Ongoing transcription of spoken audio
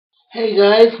Hey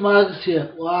guys, Marcus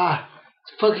here. Wow,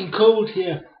 it's fucking cold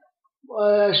here.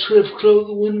 I should have closed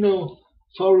the window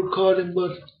for recording,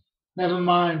 but never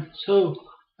mind. So,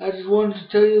 I just wanted to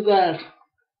tell you that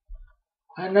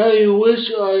I know you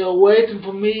wish or you're waiting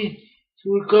for me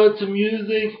to record some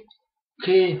music.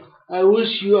 Okay, I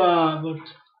wish you are, but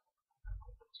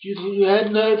you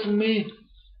hadn't heard from me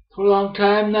for a long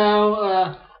time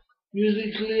now.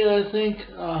 Musically, I think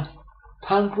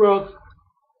punk rock.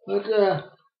 But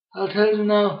I'll tell you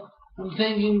now, I'm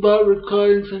thinking about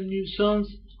recording some new songs,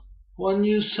 one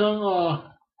new song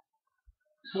or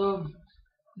some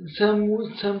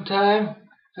in some time.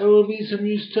 There will be some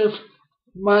new stuff.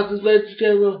 Marcus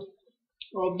Vegetable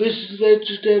or Vicious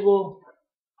Vegetable.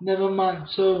 Never mind.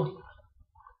 So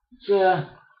it's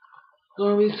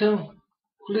gonna be some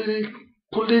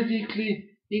politically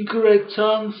incorrect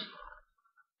songs.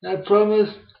 I promise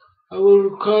I will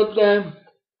record them.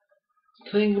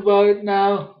 Think about it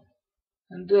now,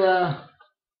 and I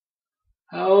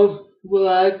hope you will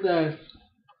like that.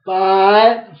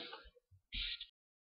 Bye.